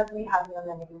 because we have the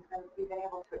amenities, and we've been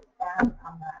able to expand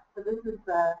on that. So this is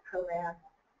the program,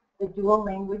 the dual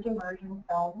language immersion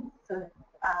film. So it's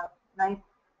nice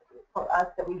for us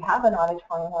that we have an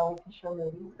auditorium where we can show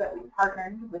movies, but we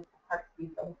partnered with the Parks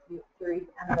Film Series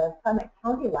and the Summit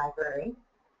County Library.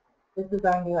 This is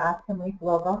our new Aspen Leaf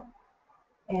logo.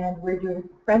 And we're doing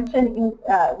French and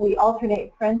we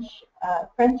alternate French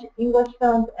English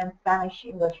films and Spanish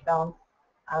English films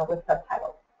with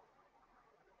subtitles.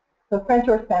 So French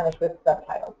or Spanish with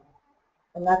subtitles,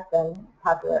 and that's been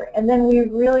popular. And then we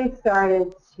really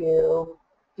started to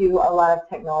do a lot of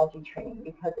technology training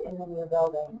because in the new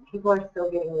building, people are still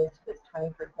getting used to this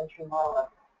 21st century model of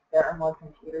there are more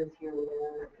computers here.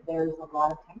 There's a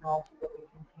lot of technology that we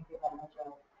can take advantage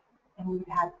of, and we've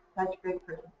had such great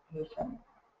participation.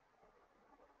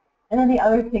 And then the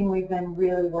other thing we've been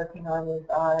really working on is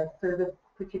our service,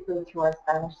 particularly to our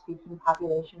Spanish-speaking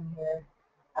population here.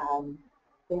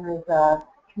 There is a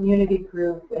community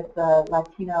group, it's a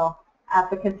Latino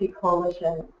Advocacy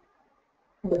Coalition,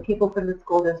 the people from the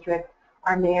school district.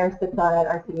 Our mayor sits on it,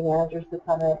 our city manager sits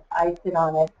on it, I sit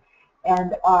on it,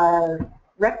 and our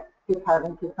rec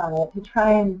department sits on it to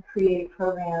try and create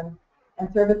programs and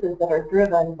services that are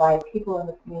driven by people in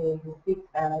the community who speak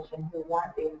Spanish and who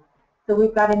want these. So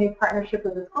we've got a new partnership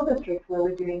with the school district where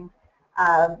we're doing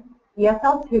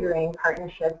ESL tutoring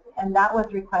partnerships, and that was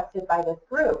requested by this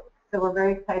group. So we're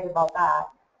very excited about that.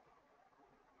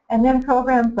 And then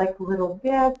programs like Little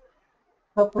Bits.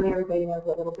 Hopefully everybody knows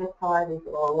what Little Bits are. These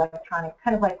little electronic,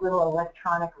 kind of like little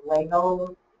electronic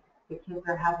Legos. The kids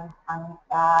are having fun with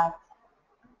that.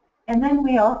 And then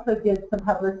we also did some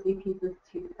publicity pieces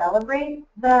to celebrate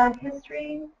the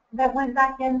history that went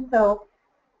back in. So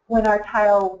when our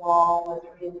tile wall was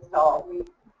reinstalled, we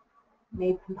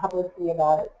made some publicity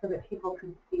about it so that people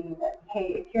could see that,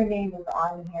 hey, if your name is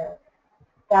on here,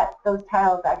 that those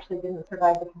tiles actually didn't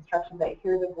survive the construction, but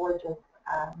here's a gorgeous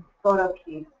photo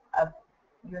piece of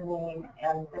your name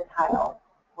and the tile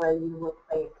where you were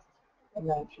placed in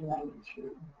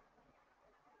 1992.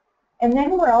 And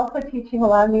then we're also teaching a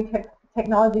lot of new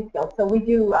technology skills. So we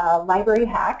do library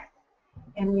hacks,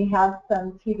 and we have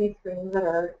some TV screens that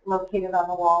are located on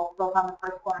the walls, both on the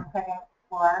first floor and second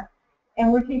floor.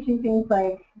 And we're teaching things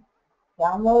like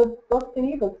download books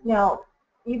and ebooks. Now,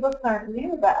 ebooks aren't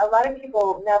new, but a lot of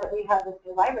people, now that we have this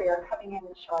new library, are coming in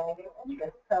and showing a new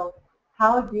interest. So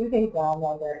how do they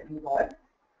download their ebooks?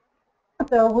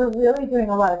 So we're really doing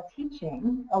a lot of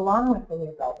teaching along with the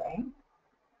new building.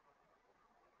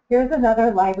 Here's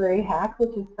another library hack,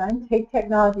 which is fun. Take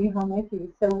technology home with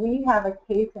you. So we have a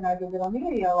case in our digital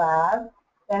media lab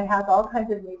that has all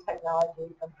kinds of new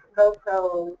technology, from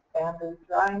GoPros, bamboo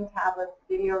drawing tablets,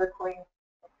 video recording,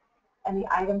 and the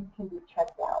items can be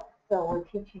checked out. So we're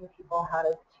teaching people how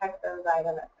to check those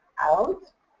items out.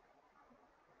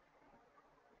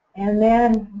 And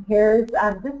then here's,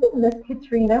 this is Miss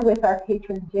Katrina with our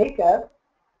patron Jacob.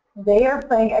 They are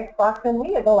playing Xbox and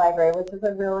Wii at the library, which is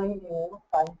a really new,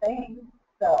 fun thing.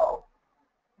 So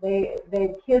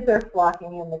the kids are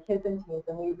flocking in, the kids and teens,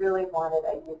 and we really wanted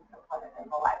a youth component in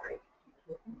the library to keep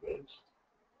kids engaged.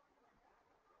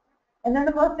 And then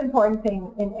the most important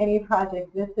thing in any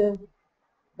project, this is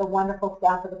the wonderful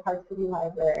staff of the Park City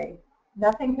Library.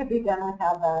 Nothing could be done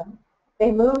without them.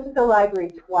 They moved the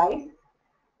library twice.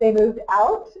 They moved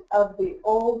out of the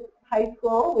old high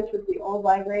school, which was the old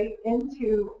library,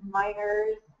 into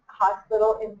Miners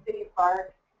Hospital in City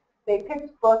Park. They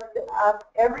picked books up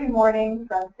every morning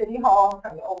from City Hall,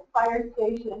 from the old fire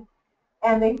station,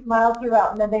 and they smiled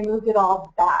throughout, and then they moved it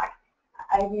all back.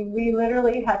 I mean, we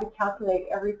literally had to calculate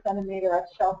every centimeter of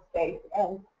shelf space,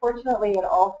 and fortunately it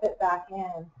all fit back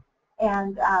in.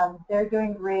 And they're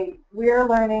doing great. We're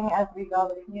learning as we go,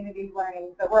 the community's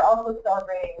learning, but we're also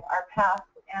celebrating our past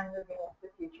and moving into the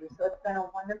future. So it's been a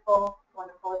wonderful,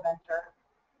 wonderful adventure.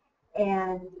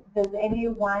 And does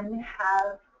anyone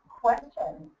have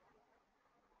questions?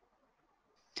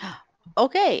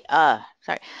 Okay,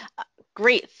 sorry.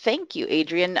 Great, thank you,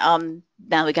 Adriane.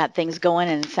 Now we got things going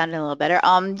and it's sounding a little better.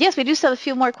 Yes, we do still have a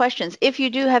few more questions. If you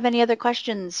do have any other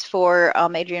questions for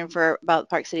Adriane about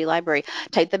Park City Library,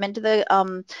 type them into the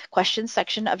questions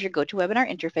section of your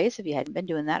GoToWebinar interface if you hadn't been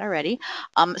doing that already.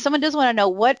 Someone does want to know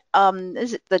what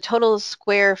is it, the total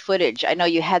square footage? I know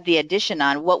you had the addition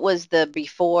on. What was the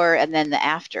before and then the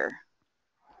after?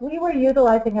 We were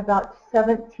utilizing about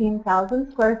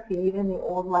 17,000 square feet in the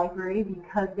old library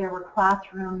because there were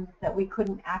classrooms that we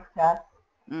couldn't access.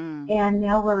 And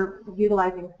now we're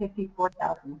utilizing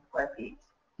 54,000 square feet.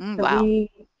 So wow.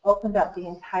 we opened up the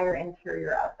entire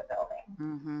interior of the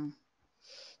building.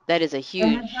 That is a huge...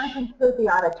 And that does include the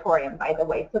auditorium, by the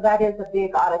way. So that is a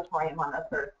big auditorium on the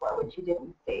third floor, which you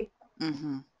didn't see.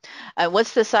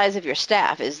 What's the size of your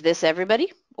staff? Is this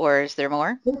everybody, or is there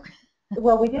more?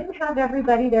 Well, we didn't have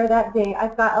everybody there that day.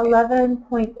 I've got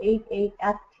 11.88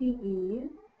 FTEs,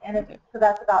 and so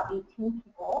that's about 18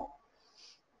 people.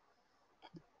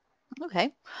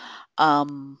 Okay.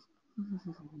 Someone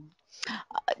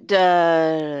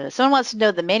wants to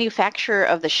know the manufacturer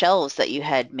of the shelves that you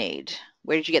had made.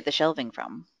 Where did you get the shelving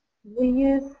from? We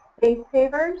use Space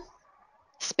Savers.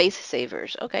 Space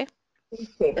Savers, okay. Space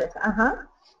Savers,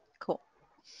 Cool.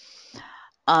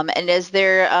 And is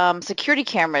there security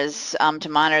cameras to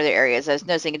monitor the areas? I was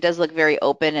noticing it does look very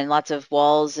open and lots of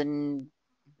walls and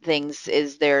things.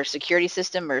 Is there a security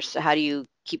system, or how do you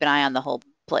keep an eye on the whole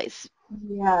place?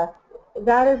 Yes,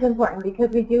 that is important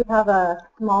because we do have a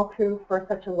small crew for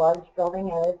such a large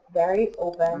building, and it's very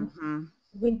open.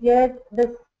 We did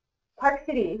this, Park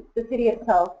City, the city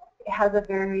itself, has a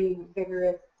very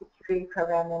vigorous security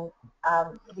program,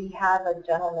 and we have a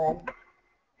gentleman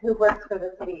who works for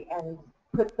the city and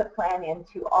puts the plan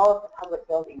into all of the public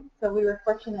buildings. So we were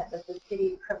fortunate that the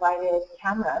city provided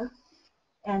cameras,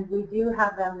 and we do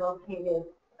have them located,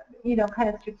 you know, kind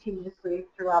of strategically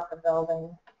throughout the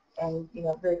building, and, you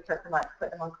know, very careful not to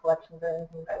put them on collections or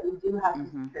anything, but we do have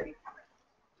some security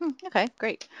cameras. Okay,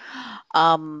 great.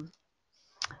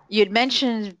 You had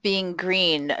mentioned being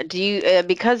green. Do you,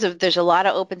 because of there's a lot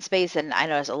of open space and I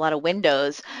know there's a lot of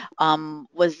windows,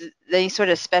 was there any sort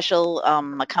of special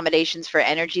accommodations for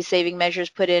energy saving measures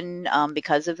put in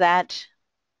because of that?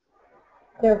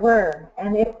 There were,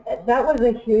 and that was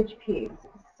a huge piece.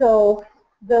 So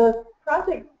the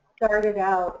project started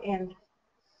out, and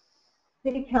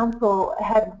City Council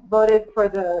had voted for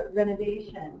the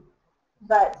renovation,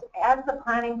 but as the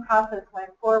planning process went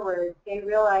forward, they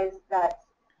realized that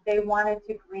they wanted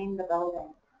to green the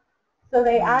building. So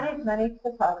they added money to the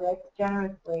project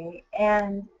generously,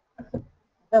 and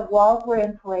the walls were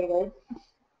insulated.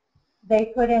 They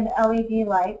put in LED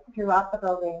lights throughout the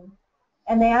building,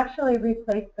 and they actually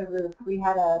replaced the roof. We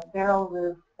had a barrel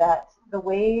roof that the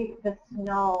way the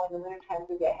snow, in the wintertime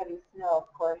we get heavy snow,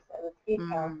 of course, at the ski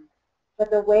town, but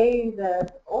the way the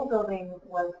old building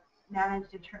was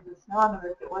managed in terms of snow on the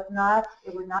roof, it would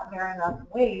not bear enough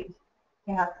weight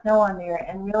to have snow on there,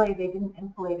 and really they didn't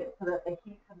insulate it so that the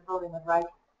heat from the building would rise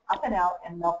up and out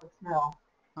and melt the snow.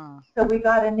 So we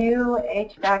got a new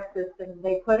HVAC system.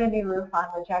 They put a new roof on,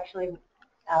 which actually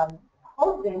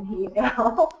holds in heat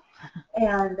now.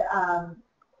 And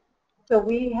so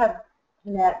we have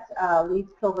met LEED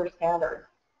Silver standards.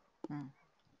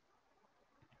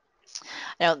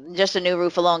 Now, just a new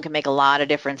roof alone can make a lot of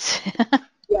difference.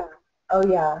 Yeah. Oh,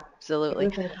 yeah.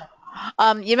 Absolutely.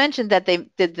 You mentioned that they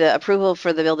did the approval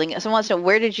for the building. Someone wants to know,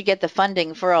 where did you get the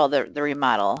funding for all the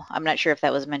remodel? I'm not sure if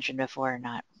that was mentioned before or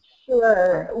not.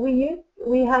 Sure. We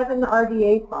have an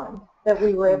RDA fund that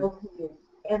we were able to use.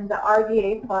 And the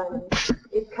RDA fund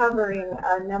is covering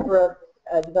a number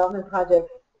of development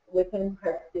projects within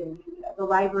Park City. The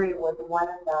library was one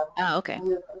of them. Oh, okay. And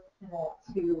we were fortunate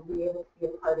to be able to be a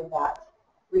part of that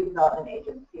redevelopment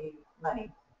agency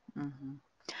money.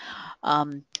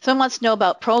 Someone wants to know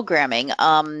about programming.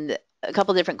 A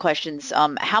couple different questions.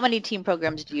 How many team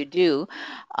programs do you do,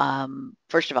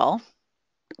 first of all?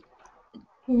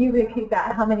 Can you repeat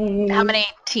that? How many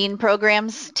teen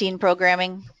programs, teen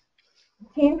programming?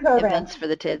 Teen programs. Events for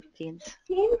the teens.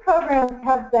 Teen programs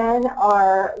have been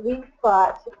our weak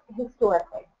spot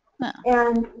historically. Oh.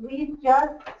 And we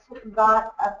just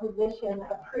got a position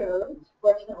approved,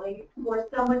 fortunately, for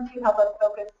someone to help us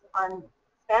focus on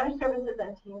Spanish services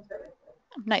and teen services.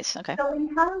 Nice, okay. So we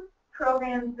have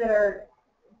programs that are,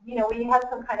 we have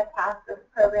some kind of passive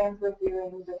programs we're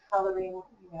doing, the coloring,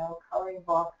 coloring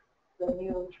books, the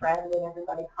new trend in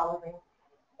everybody coloring.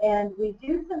 And we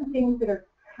do some things that are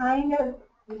kind of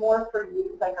more for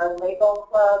youth, like our Lego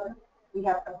club. We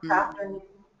have some craft learning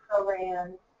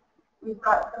programs. We've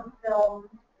got some films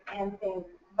and things.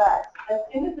 But as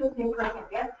soon as this new person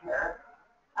gets here,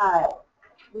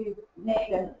 we've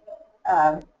made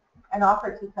an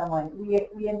offer to someone. We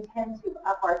intend to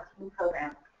up our teen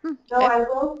program. So I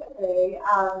will say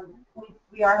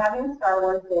we are having a Star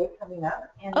Wars Day coming up.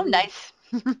 And nice.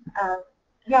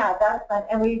 Yeah, that's fun.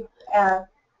 And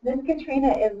Miss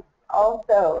Katrina is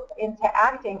also into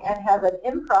acting and has an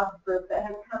improv group that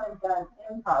has come and done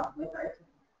improv with our team.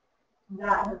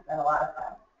 That has been a lot of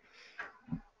fun.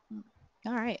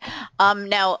 All right.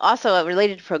 Now, also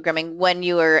related to programming, when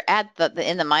you were at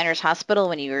in the miners' hospital,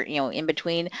 when you were in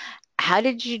between, how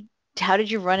did you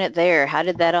run it there? How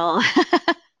did that all?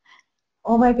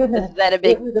 Oh my goodness! Is that a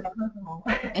big? It was a puzzle.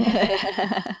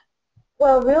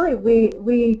 Well, really,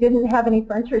 we didn't have any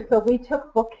furniture, so we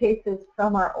took bookcases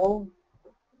from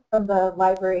the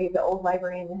library, the old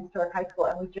library in the historic high school,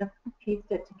 and we just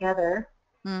pieced it together.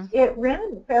 It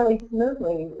ran fairly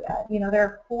smoothly. There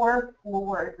are 4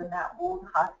 floors in that old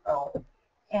hospital,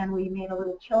 and we made a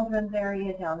little children's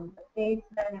area down in the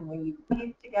basement, and we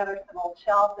pieced together some old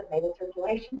shelves and made a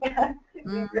circulation desk.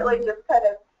 We really just kind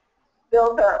of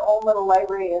built our own little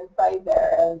library inside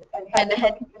there, and had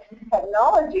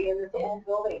technology in this old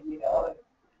building,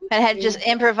 And had just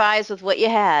improvised with what you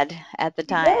had at the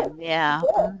time. Yeah.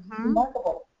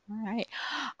 Remarkable. All right.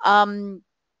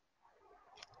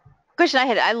 Question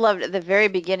I loved at the very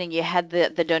beginning, you had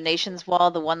the donations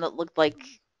wall, the one that looked like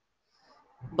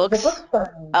books. The book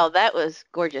burning. Oh, that was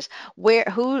gorgeous. Where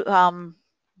did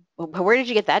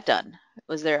you get that done?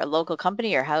 Was there a local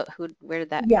company, or where did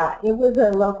that? Yeah, it was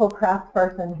a local craft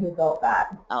person who built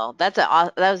that. Oh, that's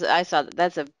a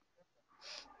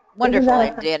wonderful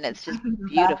idea, and it's just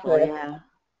beautiful. Yeah.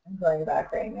 I'm going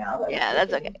back right now. Yeah,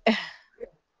 that's okay.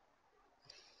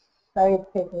 Sorry,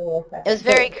 it's taking me a second. It was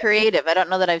very creative. I don't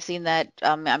know that I've seen that.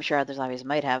 I'm sure others always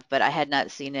might have, but I had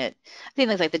not seen it. I've seen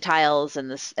things like the tiles and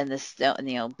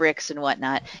the bricks and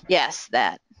whatnot. Yes,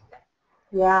 that.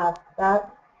 Yeah,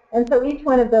 that. And so each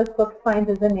one of those books finds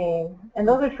as a name, and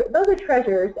those are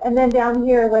treasures. And then down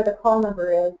here where the call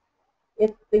number is,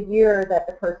 it's the year that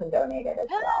the person donated as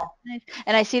well. Nice.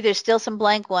 And I see there's still some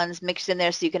blank ones mixed in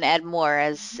there, so you can add more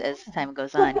as time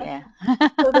goes on. Yeah.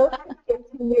 So those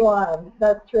continue on.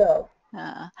 That's true.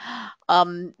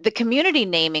 The community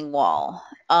naming wall.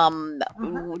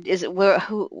 Is it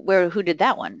who did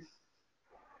that one?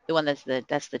 The one that's the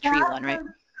tree one, right?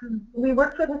 We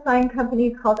worked with a sign company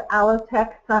called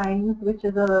Allotech Signs, which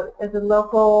is a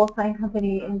local sign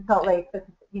company in Salt Lake that's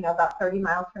about 30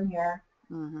 miles from here.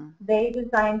 They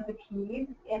designed the keys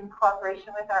in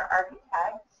cooperation with our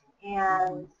architect,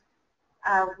 and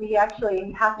we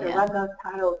actually have to run those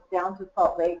tiles down to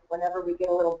Salt Lake whenever we get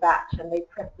a little batch, and they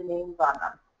print the names on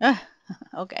them.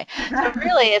 Okay. So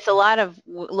really, it's a lot of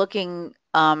looking.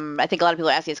 I think a lot of people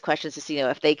are asking these questions to see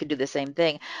if they could do the same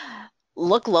thing.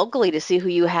 Look locally to see who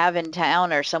you have in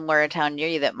town or somewhere in town near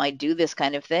you that might do this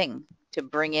kind of thing to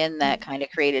bring in that kind of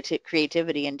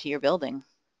creativity into your building.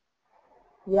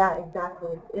 Yeah,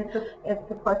 exactly. It's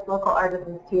of course local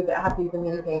artisans too that have these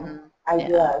amazing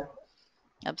ideas.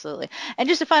 Absolutely. And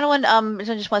just a final one, someone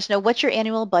just wants to know, what's your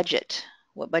annual budget?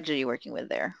 What budget are you working with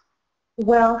there?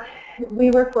 Well,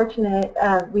 we were fortunate.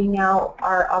 We now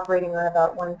are operating on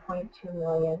about 1.2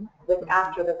 million. With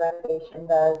after the renovation,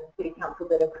 the city council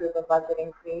did approve a budget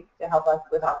increase to help us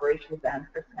with operations and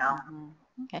personnel.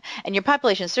 Okay. And your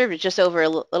population served is just over a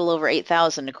little over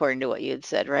 8,000, according to what you had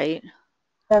said, right?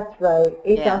 That's right,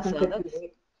 Yeah, so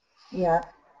 8,058. Yeah,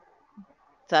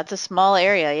 that's a small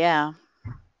area, yeah.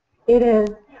 it is.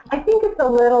 I think it's a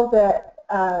little bit.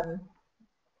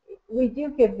 We do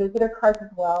give visitor cards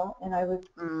as well, and I was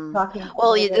talking to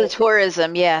Well, one of the the.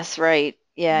 tourism, yes, right.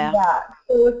 Yeah. Yeah.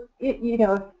 So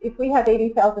if we have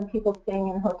 80,000 people staying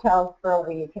in hotels for a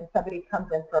week and somebody comes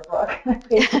in for a book,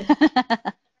 they can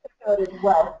do it as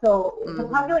well. So the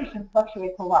population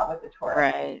fluctuates a lot with the tourists.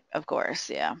 Right, of course,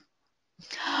 yeah.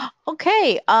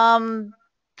 Okay,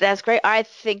 that's great. I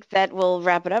think that will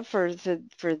wrap it up for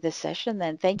this session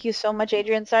then. Thank you so much,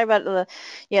 Adrienne. Sorry about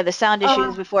the sound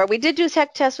issues before. We did do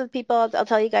tech tests with people. I'll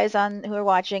tell you guys on who are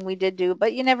watching. We did do,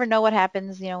 but you never know what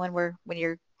happens, when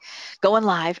you're going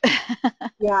live.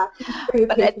 Yeah, thanks for your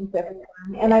But patience, everyone.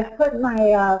 And yeah. I've put my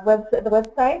the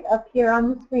website up here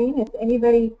on the screen. If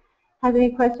anybody has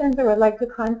any questions or would like to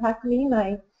contact me,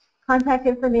 my contact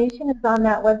information is on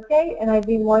that website, and I'd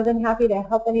be more than happy to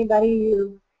help anybody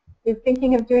who is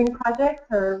thinking of doing projects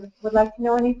or would like to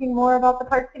know anything more about the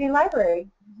Park City Library.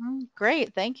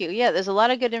 Great, thank you. Yeah, there's a lot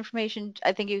of good information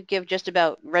I think you give just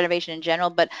about renovation in general,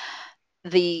 but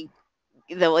the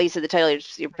way you said the title of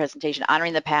your presentation,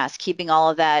 honoring the past, keeping all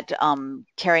of that,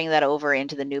 carrying that over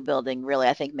into the new building, really,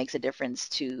 I think makes a difference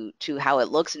to how it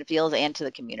looks and feels and to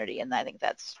the community. And I think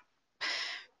that's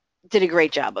did a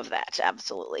great job of that.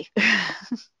 Absolutely.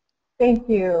 Thank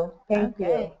you. Thank you.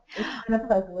 Okay. It's been a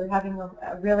pleasure. We're having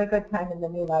a really good time in the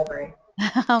new library.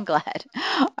 I'm glad.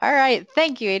 All right.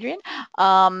 Thank you, Adrienne.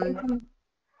 Thank you.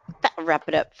 That'll wrap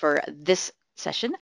it up for this session.